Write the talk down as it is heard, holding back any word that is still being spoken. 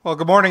Well,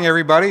 good morning,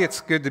 everybody.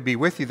 It's good to be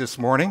with you this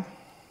morning.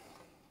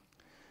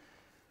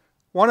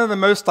 One of the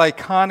most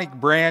iconic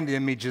brand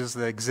images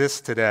that exists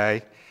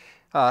today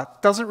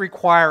doesn't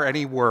require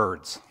any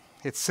words.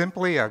 It's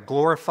simply a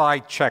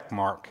glorified check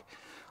mark,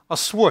 a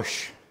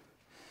swoosh.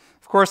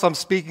 Of course, I'm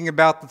speaking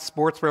about the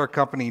sportswear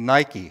company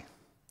Nike.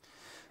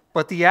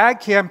 But the ad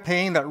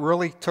campaign that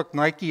really took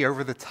Nike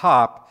over the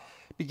top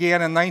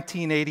began in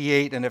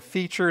 1988, and it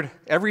featured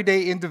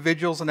everyday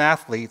individuals and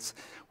athletes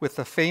with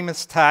the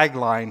famous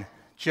tagline,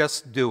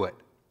 "Just do it."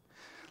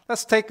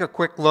 Let's take a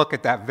quick look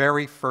at that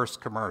very first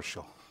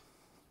commercial.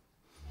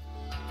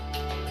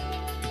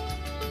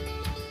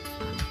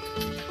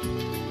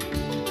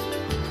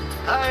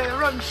 I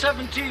run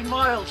 17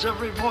 miles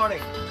every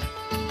morning.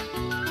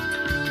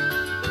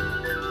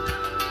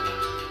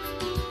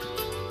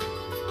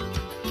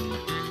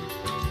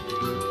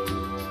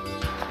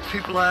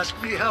 People ask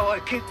me how I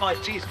keep my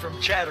teeth from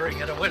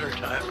chattering in the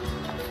wintertime.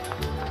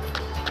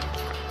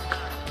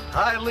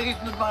 I leave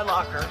them in my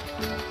locker.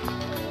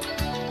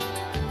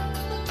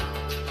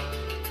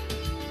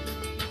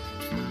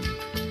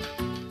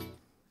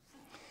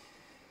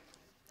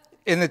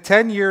 In the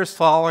 10 years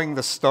following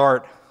the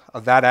start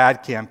of that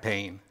ad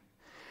campaign,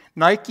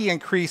 Nike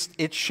increased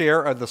its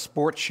share of the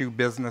sports shoe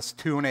business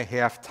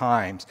 2.5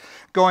 times,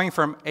 going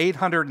from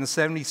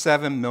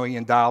 $877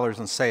 million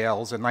in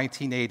sales in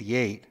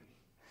 1988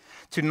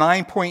 to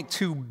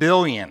 $9.2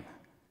 billion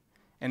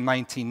in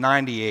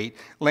 1998,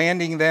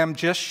 landing them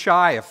just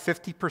shy of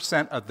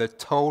 50% of the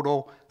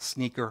total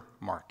sneaker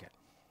market.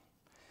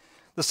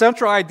 The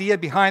central idea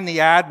behind the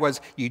ad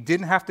was you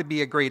didn't have to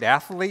be a great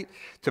athlete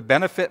to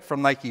benefit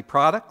from Nike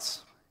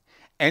products.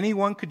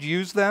 Anyone could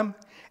use them,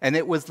 and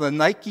it was the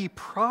Nike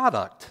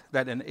product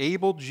that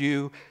enabled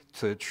you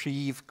to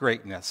achieve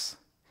greatness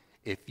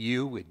if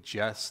you would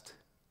just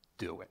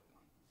do it.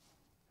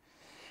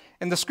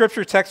 In the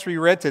scripture text we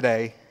read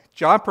today,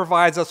 John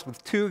provides us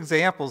with two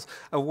examples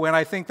of when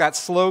I think that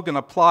slogan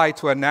applied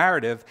to a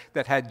narrative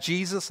that had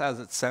Jesus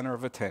as its center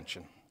of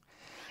attention.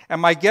 And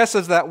my guess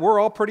is that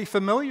we're all pretty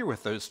familiar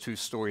with those two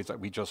stories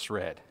that we just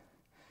read.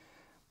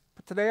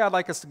 But today I'd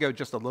like us to go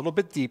just a little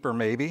bit deeper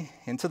maybe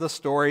into the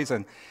stories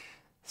and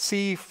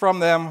see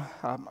them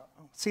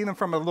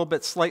from a little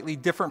bit slightly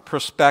different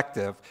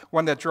perspective,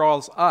 one that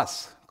draws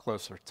us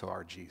closer to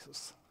our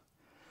Jesus.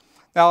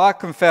 Now I'll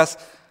confess,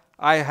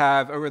 I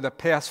have over the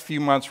past few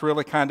months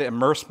really kind of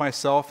immersed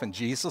myself in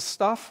Jesus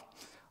stuff.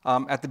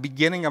 At the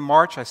beginning of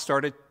March, I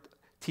started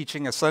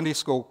teaching a Sunday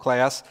school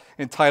class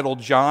entitled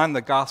John,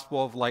 the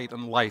Gospel of Light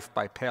and Life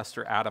by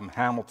Pastor Adam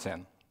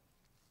Hamilton.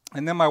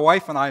 And then my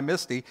wife and I,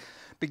 Misty,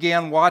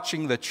 began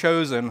watching The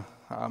Chosen,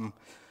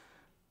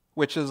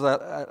 which is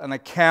an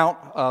account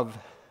of,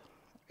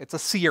 it's a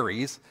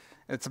series,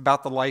 it's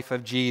about the life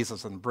of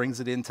Jesus and brings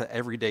it into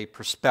everyday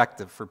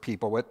perspective for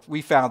people.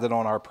 We found it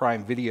on our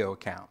Prime Video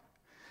account.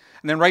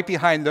 And then right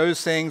behind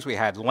those things, we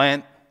had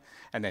Lent,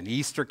 and then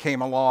Easter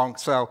came along,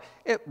 so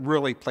it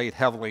really played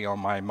heavily on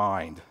my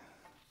mind.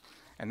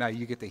 And now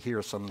you get to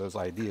hear some of those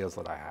ideas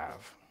that I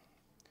have.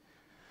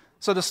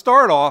 So to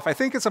start off, I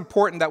think it's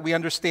important that we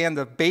understand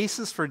the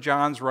basis for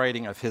John's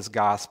writing of his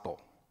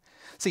gospel.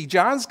 See,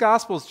 John's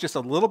gospel is just a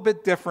little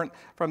bit different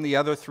from the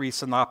other three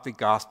synoptic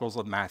gospels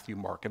of Matthew,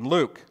 Mark, and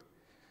Luke.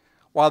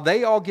 While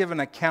they all give an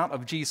account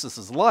of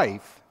Jesus'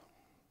 life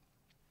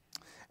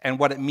and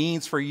what it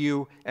means for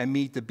you and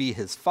me to be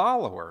his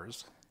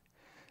followers,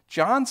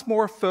 John's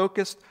more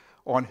focused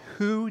on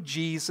who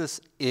Jesus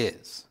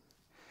is.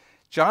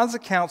 John's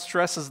account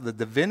stresses the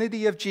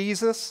divinity of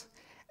Jesus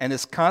and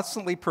is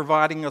constantly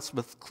providing us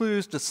with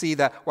clues to see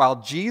that while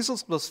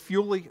Jesus was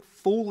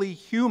fully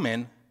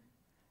human,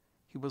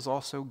 he was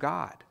also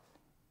God.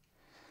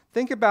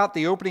 Think about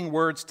the opening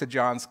words to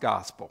John's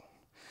gospel.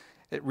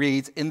 It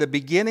reads, "In the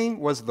beginning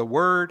was the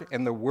Word,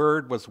 and the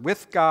Word was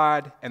with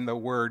God, and the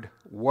Word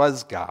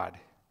was God.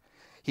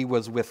 He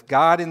was with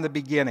God in the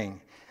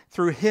beginning.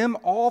 Through him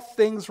all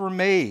things were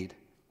made.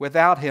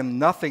 Without him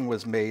nothing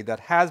was made that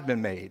has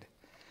been made."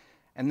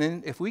 And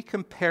then if we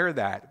compare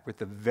that with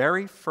the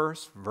very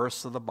first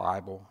verse of the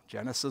Bible,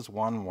 Genesis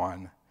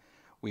 1:1,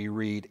 we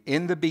read,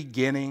 "In the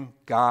beginning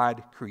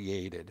God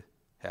created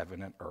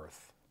heaven and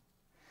earth."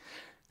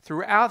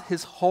 Throughout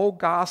his whole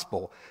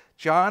gospel,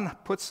 John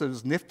puts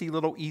those nifty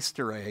little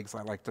Easter eggs,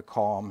 I like to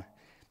call them,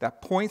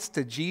 that points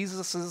to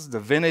Jesus'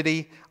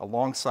 divinity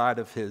alongside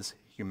of his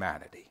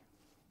humanity.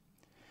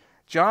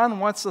 John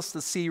wants us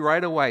to see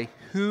right away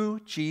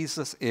who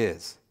Jesus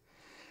is.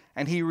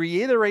 And he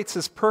reiterates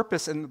his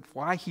purpose and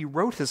why he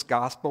wrote his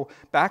gospel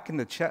back in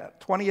the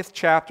 20th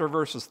chapter,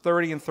 verses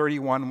 30 and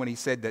 31, when he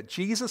said that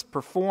Jesus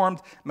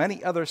performed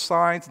many other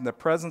signs in the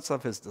presence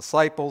of his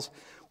disciples,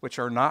 which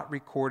are not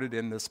recorded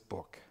in this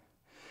book.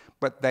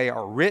 But they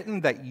are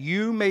written that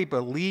you may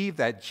believe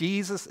that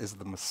Jesus is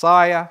the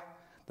Messiah,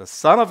 the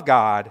Son of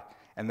God,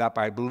 and that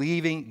by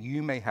believing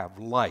you may have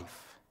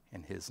life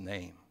in his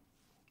name.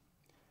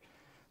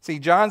 See,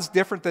 John's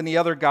different than the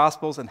other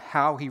Gospels in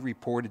how he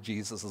reported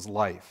Jesus'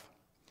 life.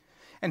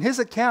 In his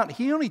account,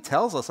 he only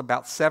tells us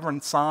about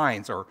 7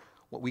 signs, or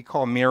what we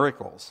call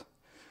miracles.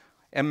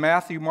 And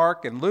Matthew,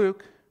 Mark, and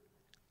Luke,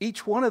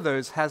 each one of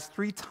those has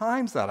 3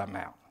 times that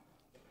amount.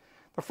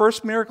 The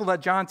first miracle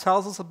that John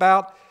tells us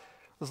about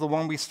was the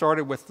one we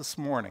started with this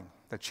morning,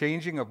 the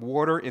changing of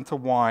water into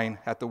wine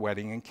at the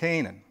wedding in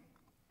Canaan.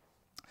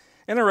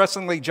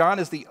 Interestingly, John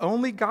is the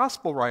only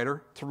gospel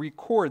writer to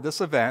record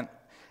this event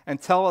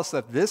and tell us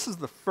that this is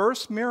the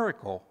first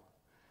miracle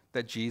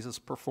that Jesus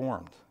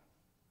performed.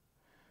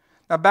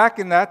 Now, back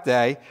in that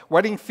day,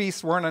 wedding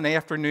feasts weren't an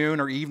afternoon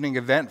or evening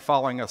event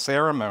following a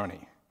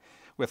ceremony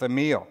with a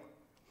meal.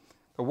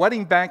 The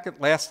wedding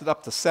banquet lasted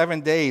up to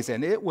 7 days,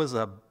 and it was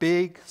a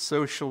big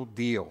social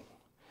deal.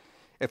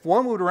 If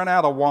one would run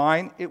out of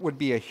wine, it would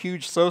be a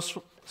huge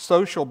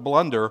social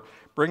blunder,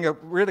 bring a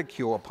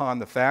ridicule upon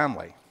the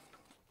family.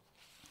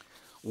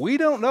 We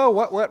don't know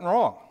what went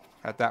wrong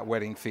at that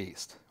wedding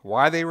feast,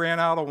 why they ran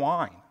out of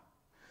wine.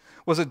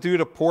 Was it due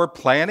to poor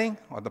planning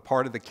on the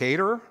part of the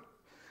caterer?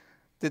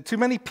 Did too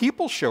many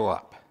people show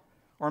up?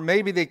 Or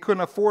maybe they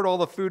couldn't afford all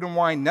the food and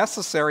wine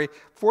necessary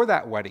for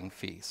that wedding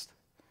feast.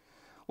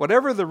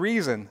 Whatever the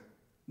reason,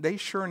 they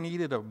sure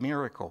needed a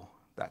miracle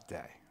that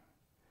day.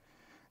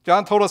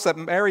 John told us that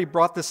Mary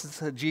brought this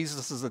to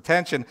Jesus'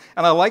 attention,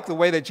 and I like the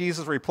way that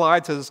Jesus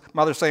replied to his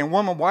mother saying,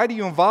 "Woman, why do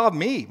you involve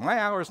me? My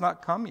hour has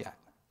not come yet."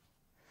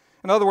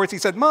 In other words, he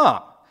said,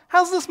 "Mom,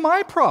 how's this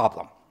my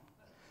problem?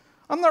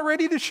 I'm not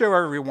ready to show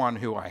everyone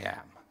who I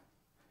am."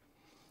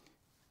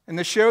 In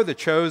the show The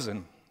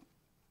Chosen,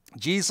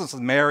 Jesus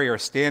and Mary are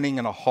standing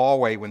in a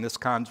hallway when this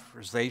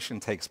conversation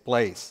takes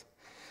place.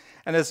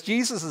 And as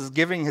Jesus is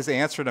giving his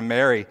answer to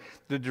Mary,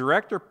 the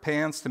director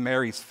pans to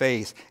Mary's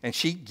face, and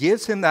she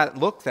gives him that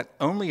look that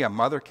only a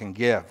mother can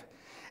give.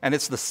 And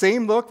it's the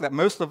same look that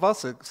most of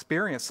us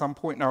experience some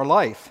point in our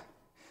life,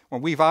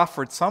 when we've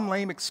offered some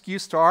lame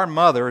excuse to our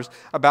mothers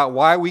about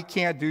why we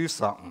can't do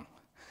something.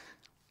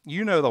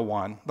 You know the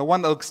one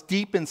that looks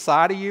deep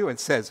inside of you and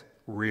says,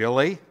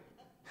 "Really?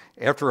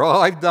 After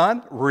all I've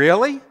done?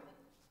 Really?"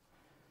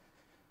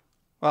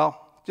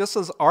 Well, just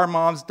as our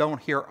moms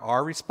don't hear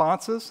our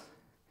responses,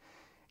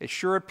 it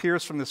sure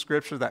appears from the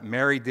scripture that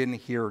Mary didn't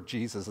hear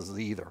Jesus's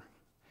either.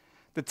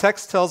 The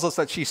text tells us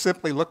that she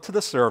simply looked to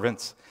the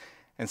servants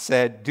and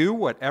said, "Do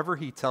whatever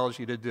he tells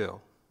you to do."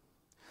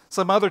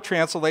 Some other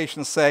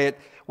translations say it,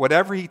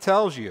 "Whatever he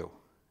tells you,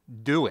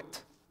 do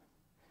it."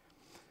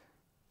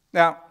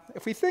 Now,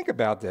 if we think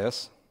about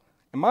this,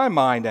 in my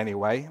mind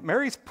anyway,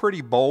 Mary's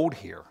pretty bold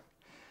here.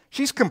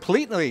 She's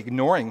completely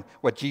ignoring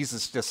what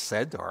Jesus just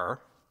said to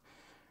her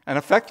and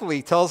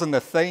effectively tells him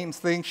the same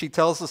thing she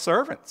tells the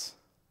servants.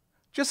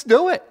 Just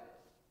do it.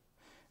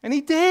 And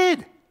he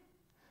did.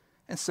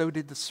 And so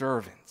did the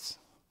servants.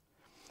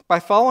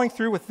 By following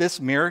through with this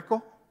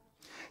miracle,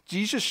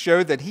 Jesus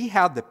showed that he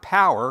had the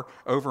power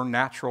over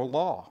natural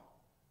law.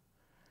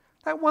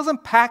 That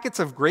wasn't packets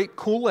of grape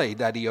Kool-Aid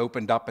that he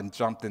opened up and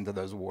jumped into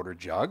those water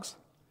jugs.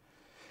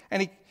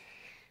 And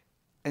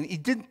he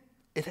didn't,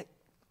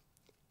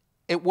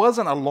 it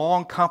wasn't a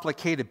long,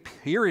 complicated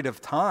period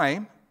of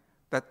time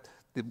that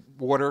the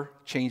water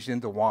changed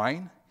into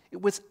wine.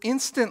 It was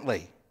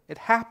instantly. It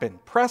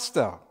happened,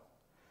 presto.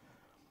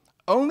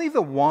 Only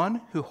the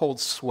one who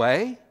holds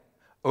sway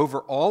over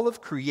all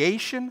of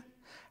creation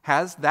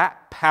has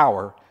that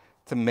power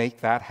to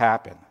make that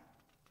happen.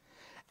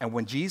 And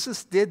when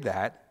Jesus did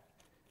that,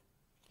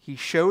 he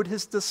showed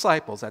his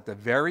disciples at the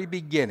very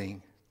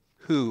beginning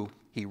who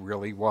he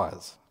really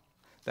was,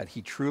 that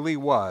he truly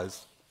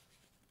was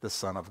the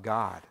Son of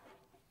God.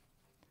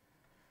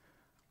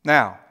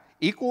 Now,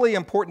 equally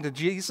important to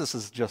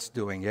Jesus' just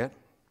doing it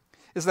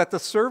is that the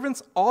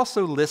servants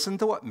also listened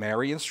to what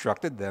Mary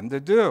instructed them to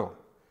do.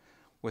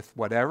 With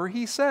whatever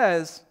he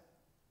says,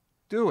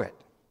 do it.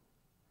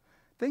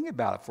 Think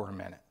about it for a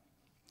minute.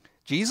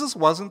 Jesus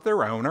wasn't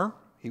their owner.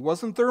 He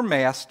wasn't their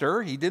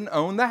master. He didn't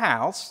own the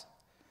house.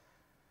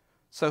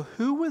 So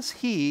who was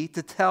he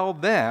to tell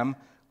them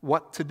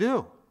what to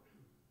do?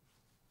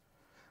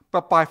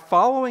 But by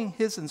following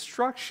his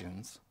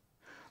instructions,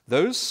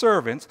 those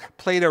servants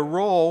played a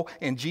role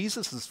in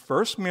Jesus'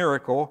 first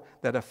miracle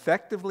that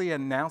effectively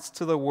announced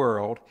to the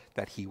world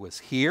that he was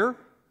here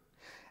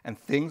and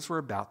things were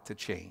about to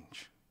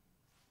change.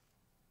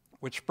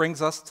 Which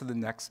brings us to the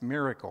next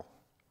miracle,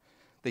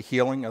 the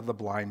healing of the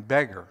blind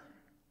beggar.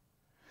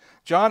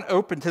 John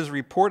opened his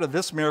report of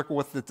this miracle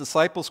with the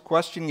disciples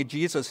questioning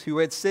Jesus who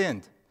had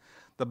sinned,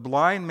 the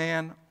blind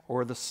man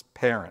or the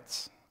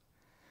parents.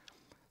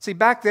 See,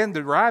 back then,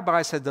 the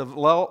rabbis had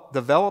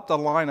developed a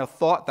line of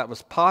thought that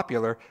was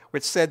popular,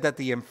 which said that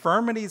the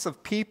infirmities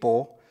of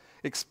people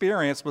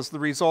experienced was the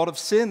result of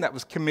sin that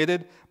was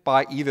committed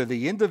by either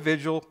the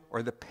individual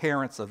or the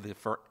parents of the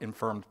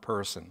infirmed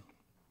person.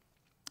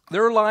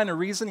 Their line of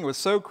reasoning was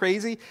so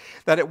crazy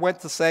that it went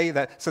to say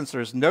that since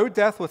there's no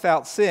death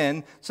without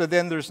sin, so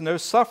then there's no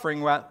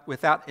suffering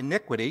without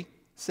iniquity,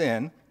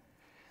 sin,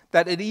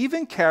 that it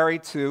even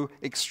carried to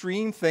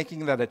extreme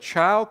thinking that a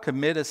child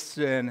committed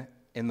sin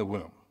in the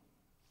womb.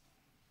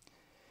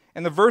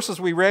 In the verses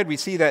we read, we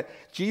see that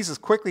Jesus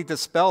quickly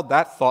dispelled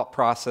that thought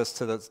process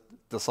to the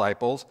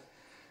disciples,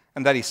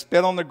 and that he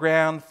spit on the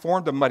ground,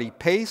 formed a muddy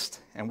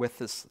paste, and with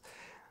this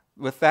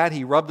With that,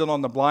 he rubbed it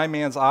on the blind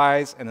man's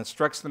eyes and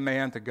instructs the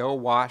man to go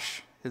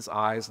wash his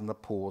eyes in the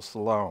pool of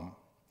Siloam.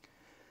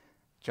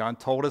 John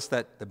told us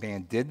that the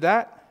man did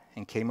that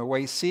and came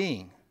away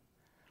seeing.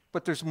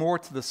 But there's more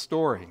to the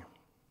story.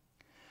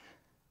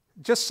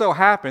 It just so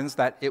happens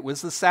that it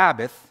was the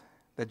Sabbath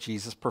that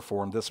Jesus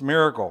performed this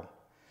miracle.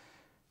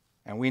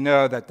 And we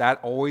know that that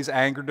always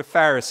angered the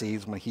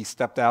Pharisees when he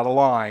stepped out of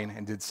line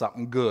and did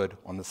something good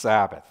on the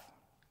Sabbath.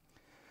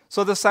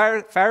 So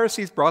the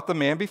Pharisees brought the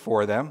man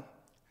before them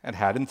and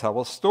had him tell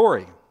a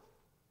story.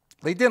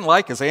 They didn't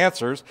like his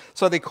answers,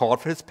 so they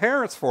called for his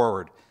parents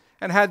forward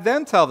and had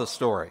them tell the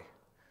story.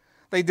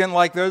 They didn't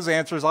like those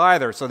answers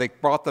either, so they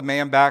brought the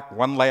man back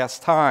one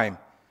last time.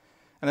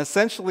 And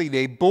essentially,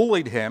 they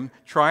bullied him,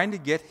 trying to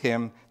get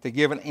him to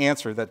give an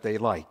answer that they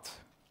liked.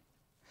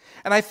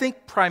 And I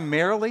think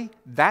primarily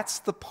that's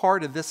the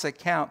part of this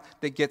account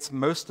that gets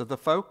most of the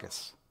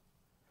focus.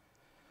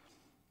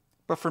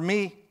 But for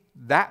me,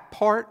 that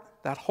part,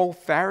 that whole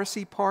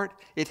Pharisee part,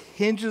 it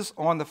hinges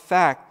on the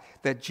fact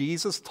that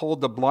Jesus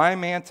told the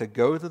blind man to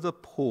go to the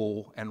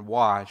pool and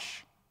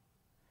wash,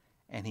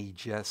 and he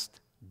just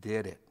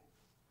did it.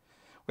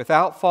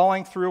 Without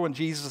following through on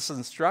Jesus'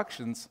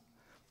 instructions,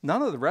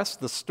 none of the rest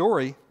of the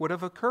story would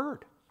have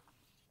occurred.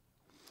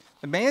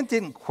 The man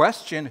didn't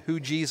question who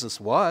Jesus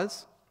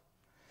was.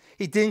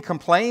 He didn't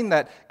complain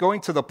that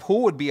going to the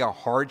pool would be a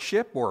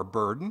hardship or a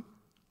burden.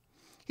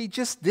 He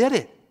just did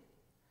it.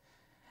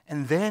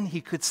 And then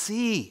he could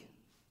see.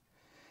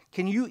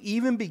 Can you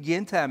even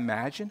begin to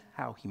imagine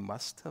how he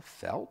must have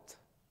felt?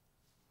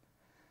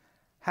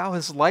 How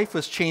his life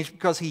was changed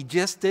because he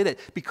just did it,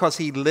 because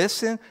he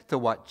listened to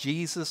what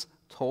Jesus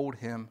told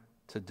him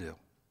to do.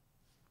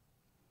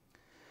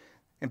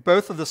 In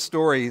both of the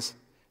stories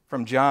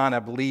from John, I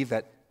believe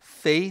that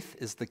faith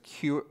is the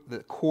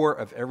core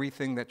of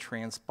everything that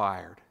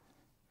transpired.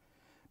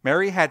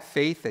 Mary had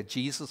faith that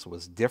Jesus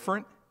was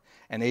different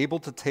and able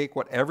to take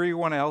what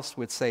everyone else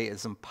would say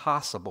is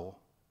impossible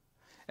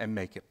and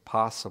make it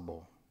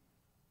possible.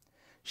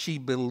 She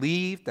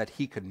believed that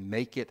he could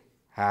make it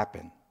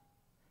happen.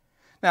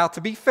 Now,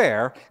 to be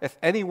fair, if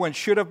anyone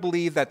should have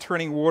believed that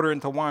turning water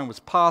into wine was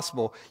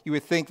possible, you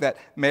would think that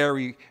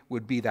Mary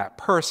would be that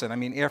person. I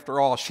mean, after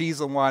all, she's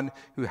the one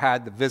who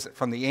had the visit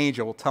from the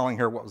angel telling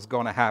her what was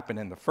going to happen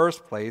in the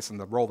first place and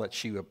the role that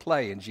she would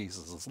play in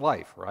Jesus'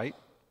 life, right?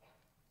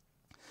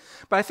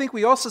 But I think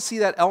we also see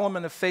that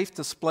element of faith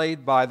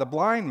displayed by the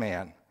blind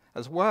man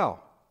as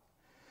well.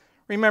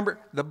 Remember,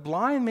 the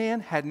blind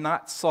man had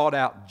not sought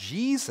out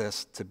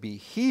Jesus to be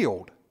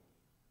healed.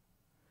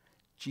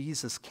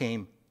 Jesus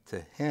came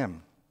to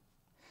him.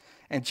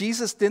 And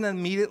Jesus didn't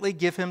immediately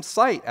give him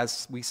sight,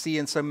 as we see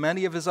in so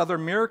many of his other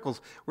miracles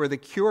where the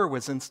cure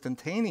was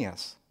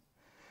instantaneous.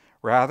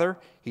 Rather,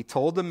 he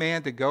told the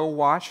man to go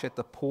wash at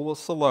the pool of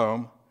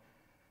Siloam,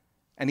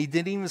 and he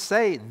didn't even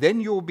say,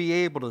 then you'll be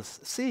able to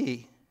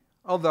see,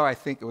 although I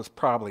think it was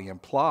probably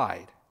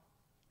implied.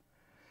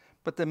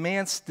 But the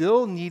man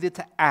still needed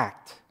to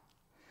act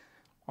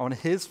on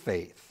his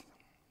faith.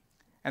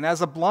 And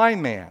as a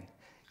blind man,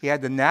 he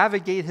had to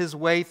navigate his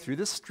way through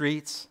the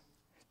streets,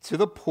 to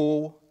the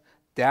pool,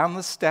 down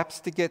the steps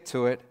to get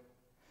to it.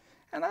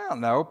 And I don't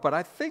know, but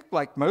I think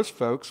like most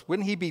folks,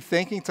 wouldn't he be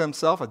thinking to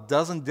himself a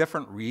dozen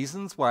different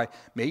reasons why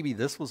maybe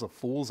this was a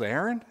fool's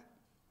errand?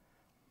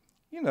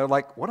 You know,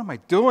 like, what am I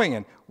doing?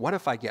 And what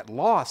if I get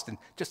lost? And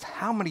just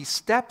how many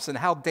steps and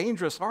how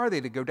dangerous are they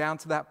to go down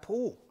to that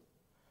pool?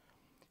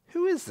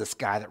 Who is this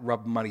guy that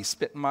rubbed muddy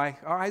spit in my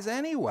eyes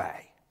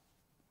anyway?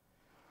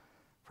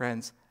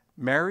 Friends,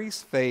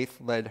 Mary's faith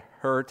led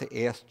her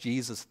to ask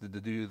Jesus to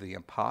do the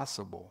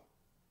impossible.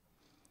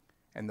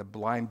 And the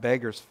blind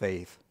beggar's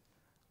faith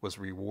was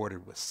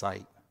rewarded with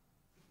sight.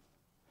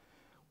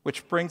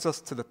 Which brings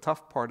us to the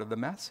tough part of the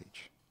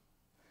message.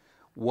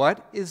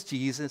 What is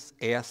Jesus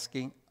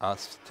asking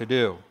us to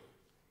do?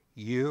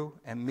 You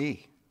and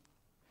me.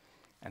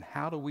 And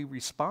how do we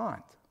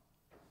respond?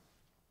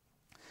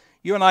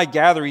 You and I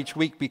gather each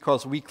week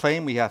because we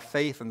claim we have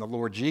faith in the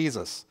Lord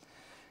Jesus.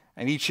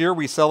 And each year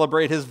we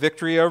celebrate his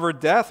victory over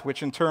death,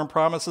 which in turn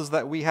promises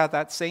that we have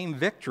that same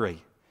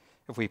victory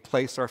if we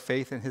place our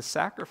faith in his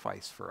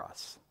sacrifice for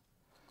us.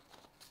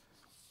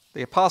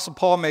 The Apostle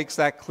Paul makes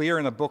that clear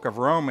in the book of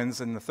Romans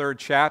in the 3rd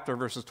chapter,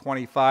 verses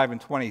 25 and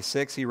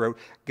 26. He wrote,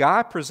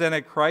 God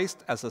presented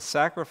Christ as a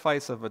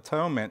sacrifice of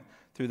atonement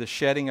through the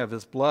shedding of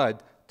his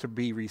blood to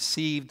be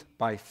received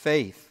by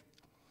faith.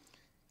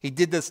 He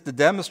did this to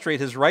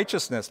demonstrate his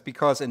righteousness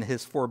because in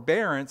his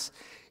forbearance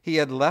he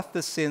had left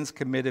the sins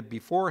committed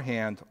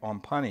beforehand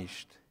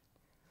unpunished.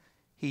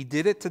 He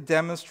did it to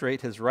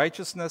demonstrate his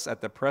righteousness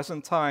at the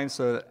present time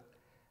so that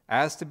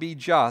as to be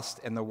just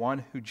and the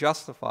one who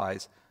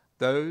justifies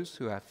those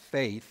who have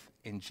faith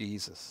in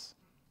Jesus.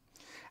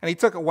 And he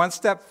took it one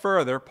step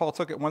further. Paul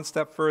took it one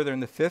step further in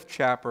the 5th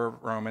chapter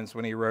of Romans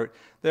when he wrote,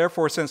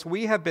 therefore, since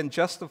we have been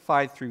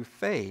justified through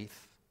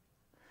faith,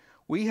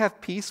 we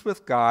have peace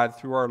with God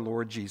through our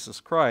Lord Jesus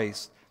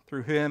Christ,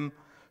 through him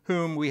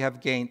whom we have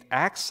gained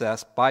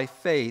access by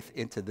faith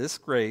into this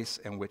grace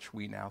in which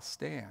we now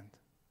stand.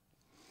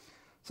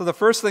 So the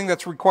first thing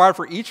that's required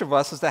for each of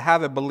us is to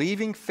have a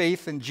believing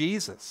faith in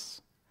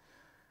Jesus.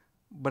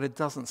 But it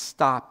doesn't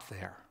stop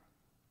there.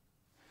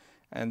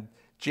 And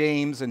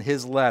James, in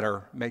his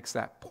letter, makes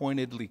that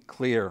pointedly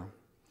clear.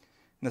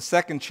 In the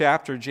second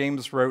chapter,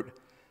 James wrote,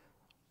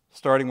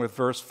 starting with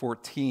verse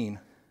 14,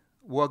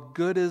 "What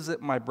good is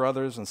it, my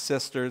brothers and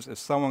sisters, if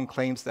someone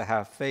claims to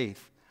have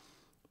faith,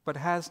 but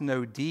has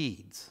no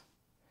deeds?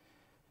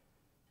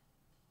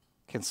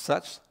 Can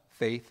such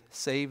faith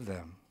save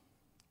them?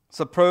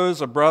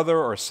 Suppose a brother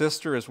or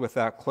sister is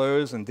without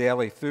clothes and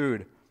daily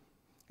food.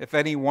 If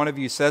any one of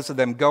you says to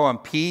them, 'Go in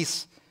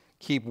peace,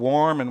 keep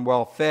warm and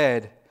well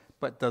fed,'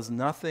 but does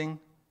nothing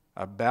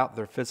about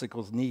their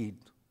physical need,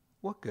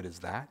 what good is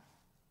that?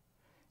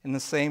 In the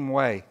same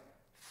way,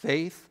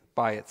 faith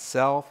by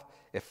itself,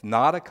 if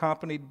not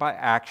accompanied by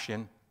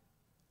action,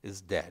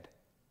 is dead."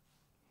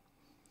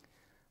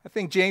 I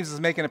think James is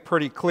making it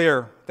pretty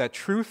clear that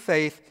true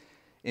faith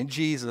in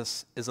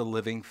Jesus is a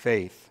living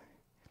faith.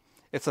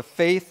 It's a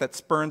faith that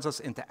spurns us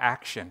into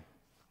action.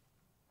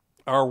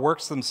 Our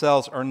works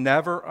themselves are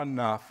never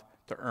enough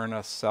to earn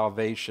us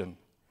salvation.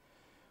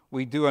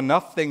 We do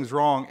enough things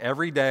wrong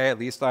every day, at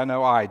least I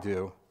know I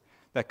do,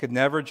 that could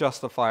never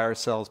justify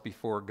ourselves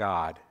before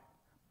God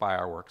by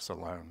our works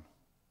alone.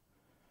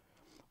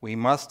 We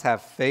must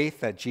have faith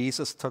that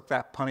Jesus took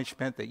that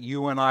punishment that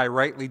you and I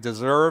rightly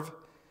deserve,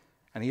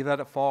 and he let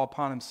it fall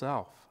upon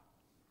himself.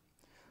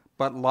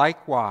 But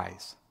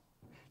likewise,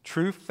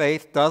 true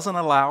faith doesn't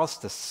allow us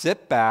to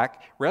sit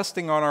back,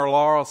 resting on our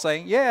laurels,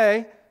 saying,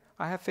 "Yay,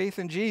 I have faith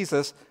in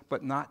Jesus,"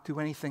 but not do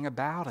anything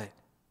about it.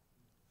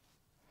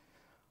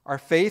 Our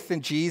faith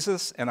in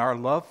Jesus and our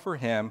love for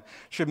him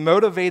should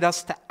motivate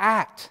us to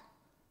act.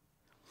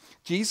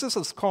 Jesus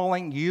is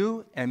calling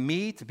you and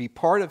me to be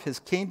part of his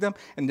kingdom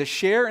and to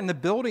share in the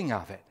building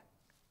of it.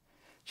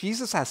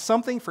 Jesus has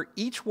something for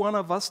each one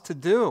of us to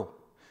do,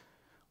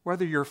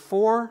 whether you're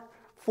 4,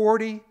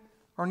 40,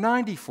 or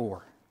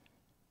 94.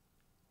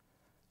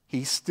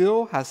 He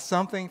still has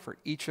something for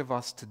each of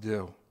us to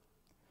do.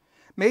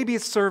 Maybe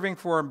it's serving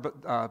for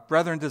a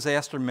Brethren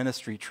Disaster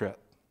Ministry trip.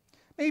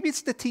 Maybe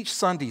it's to teach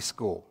Sunday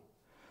school,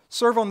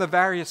 serve on the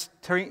various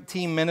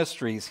team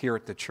ministries here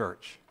at the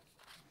church.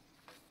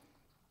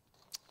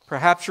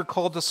 Perhaps you're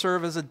called to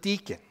serve as a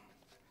deacon,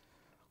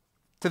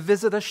 to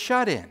visit a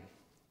shut-in.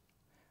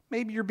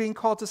 Maybe you're being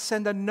called to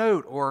send a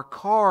note or a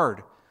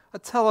card, a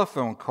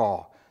telephone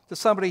call to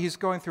somebody who's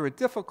going through a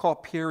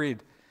difficult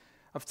period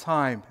of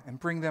time and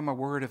bring them a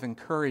word of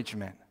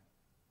encouragement.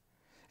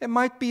 It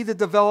might be to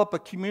develop a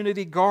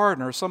community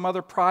garden or some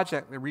other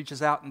project that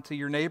reaches out into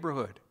your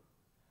neighborhood.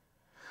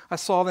 I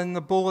saw in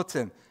the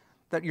bulletin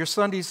that your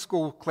Sunday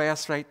school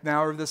class right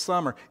now over the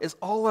summer is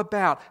all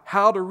about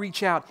how to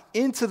reach out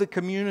into the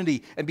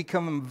community and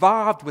become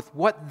involved with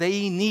what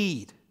they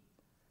need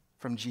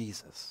from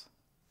Jesus.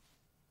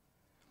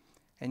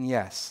 And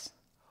yes,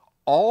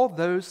 all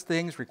those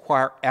things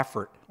require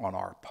effort on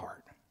our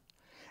part.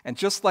 And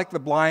just like the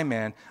blind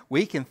man,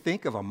 we can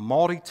think of a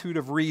multitude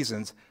of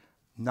reasons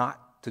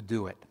not to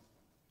do it.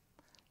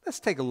 Let's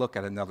take a look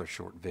at another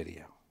short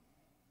video.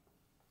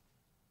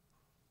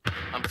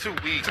 I'm too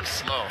weak, too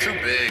slow, too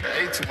big.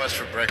 I ate too much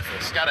for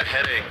breakfast. Got a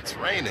headache. It's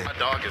raining. My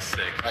dog is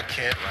sick. I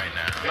can't right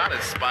now. I'm not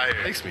inspired.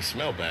 It makes me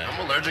smell bad.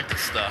 I'm allergic to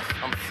stuff.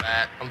 I'm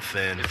fat. I'm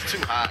thin. It's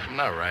too hot. I'm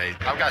not right.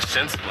 I've got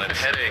shin splints,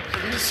 headache.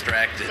 I'm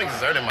distracted. I'm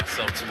exerting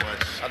myself too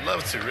much. I'd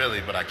love to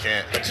really, but I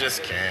can't. I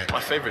just can't. My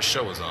favorite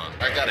show is on.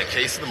 I got a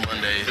case of the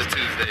Mondays, the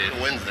Tuesdays,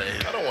 the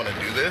Wednesdays. I don't want to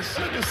do this.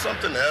 I want to do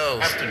something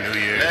else. After New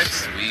Year's.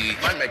 Next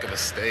week. Might make a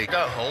mistake.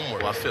 I got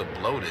homework. I feel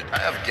bloated. I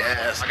have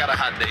gas. I got a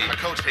hot date. My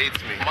coach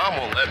hates me. Mom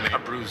won't let me.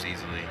 I bruise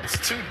easily. It's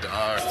too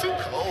dark. It's too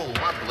cold.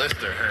 My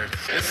blister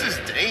hurts. This is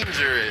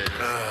dangerous.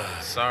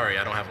 Sorry,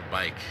 I don't have a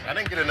bike. I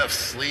didn't get enough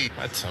sleep.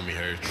 My tummy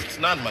hurts. It's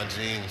not in my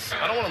jeans.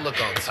 I don't want to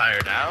look all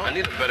tired out. I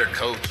need a better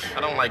coach. I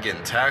don't like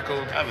getting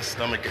tackled. I have a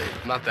stomach ache.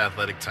 I'm not the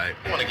athletic type.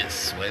 I want to get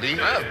sweaty.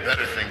 I have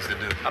better things to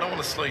do. I don't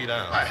want to slow you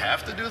down. I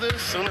have to do this?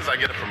 As soon as I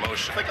get a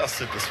promotion, I think I'll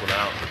sit this one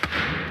out.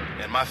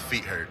 And my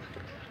feet hurt.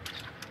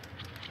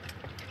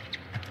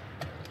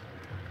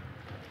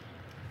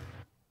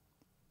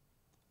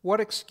 What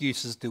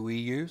excuses do we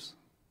use?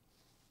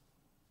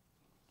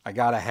 I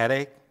got a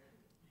headache.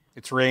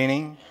 It's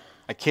raining.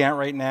 I can't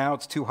right now.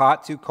 It's too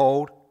hot, too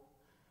cold.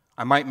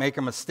 I might make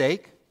a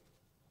mistake.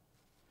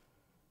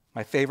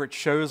 My favorite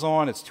show's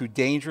on. It's too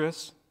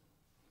dangerous.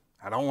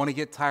 I don't want to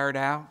get tired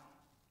out.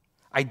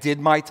 I did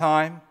my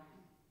time.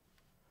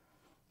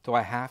 Do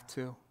I have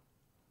to?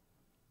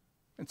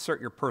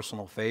 Insert your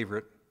personal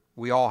favorite.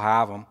 We all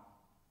have them.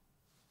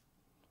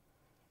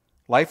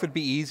 Life would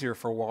be easier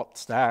for Walt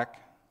Stack.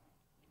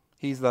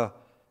 He's the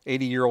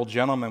 80-year-old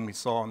gentleman we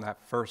saw in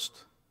that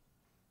first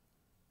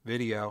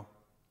video.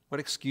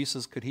 What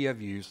excuses could he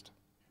have used?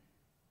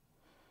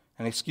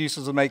 And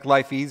excuses would make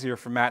life easier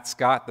for Matt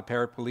Scott, the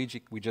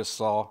paraplegic we just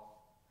saw.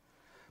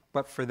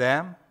 But for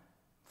them,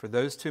 for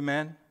those two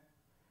men,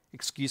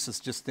 excuses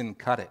just didn't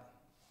cut it.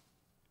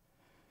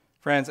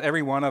 Friends,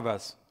 every one of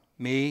us,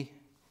 me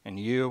and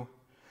you,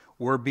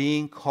 we're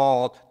being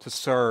called to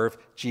serve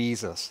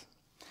Jesus.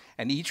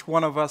 and each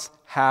one of us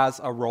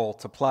has a role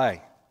to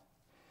play.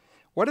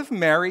 What if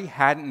Mary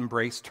hadn't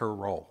embraced her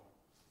role?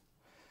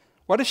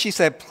 What if she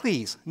said,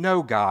 "Please,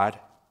 no, God,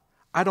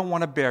 I don't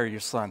want to bear your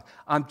son.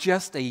 I'm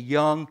just a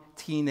young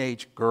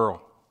teenage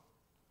girl"?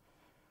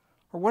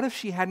 Or what if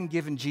she hadn't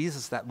given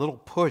Jesus that little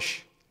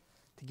push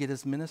to get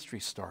his ministry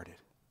started?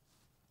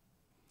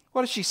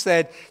 What if she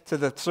said to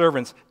the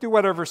servants, "Do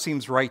whatever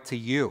seems right to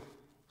you.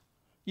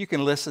 You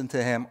can listen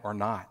to him or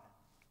not"?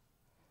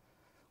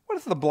 What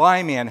if the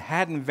blind man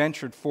hadn't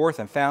ventured forth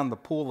and found the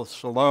pool of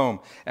Siloam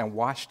and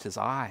washed his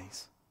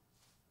eyes?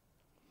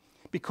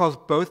 Because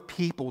both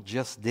people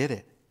just did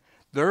it.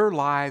 Their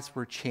lives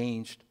were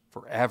changed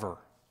forever.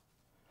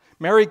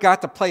 Mary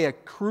got to play a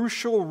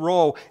crucial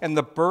role in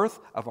the birth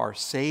of our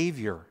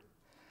Savior.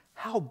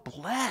 How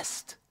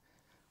blessed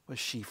was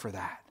she for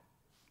that?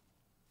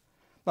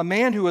 The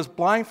man who was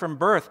blind from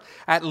birth,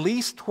 at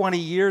least 20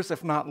 years,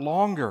 if not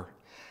longer,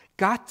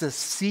 got to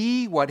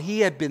see what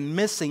he had been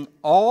missing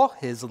all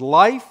his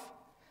life.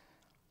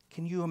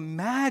 Can you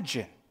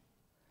imagine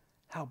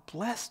how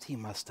blessed he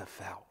must have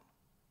felt?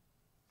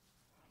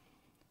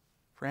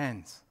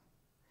 Friends,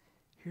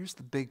 here's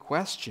the big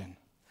question.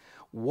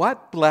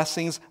 What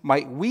blessings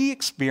might we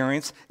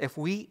experience if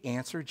we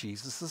answer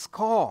Jesus'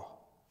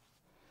 call?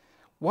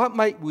 What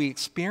might we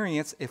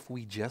experience if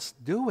we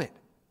just do it?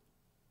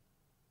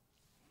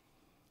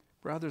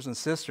 Brothers and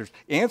sisters,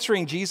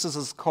 answering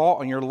Jesus' call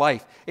on your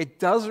life, it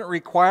doesn't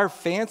require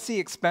fancy,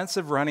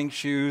 expensive running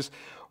shoes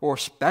or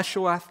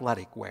special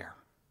athletic wear.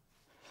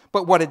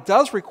 But what it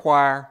does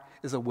require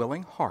is a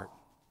willing heart.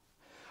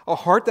 A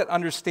heart that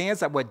understands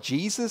that what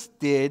Jesus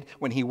did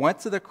when he went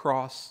to the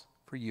cross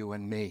for you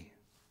and me.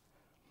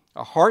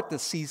 A heart that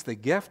sees the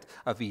gift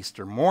of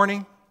Easter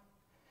morning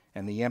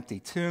and the empty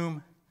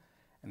tomb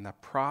and the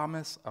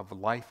promise of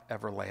life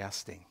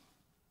everlasting.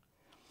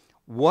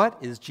 What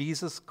is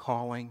Jesus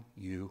calling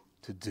you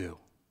to do?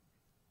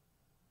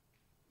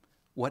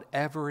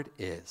 Whatever it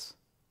is,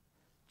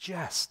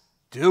 just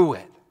do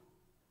it.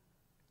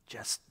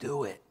 Just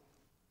do it.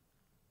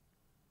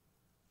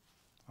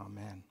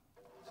 Amen.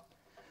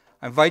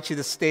 I invite you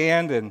to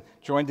stand and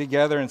join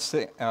together in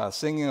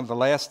singing of the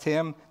last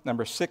hymn,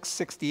 number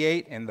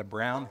 668, in the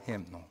Brown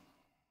Hymnal.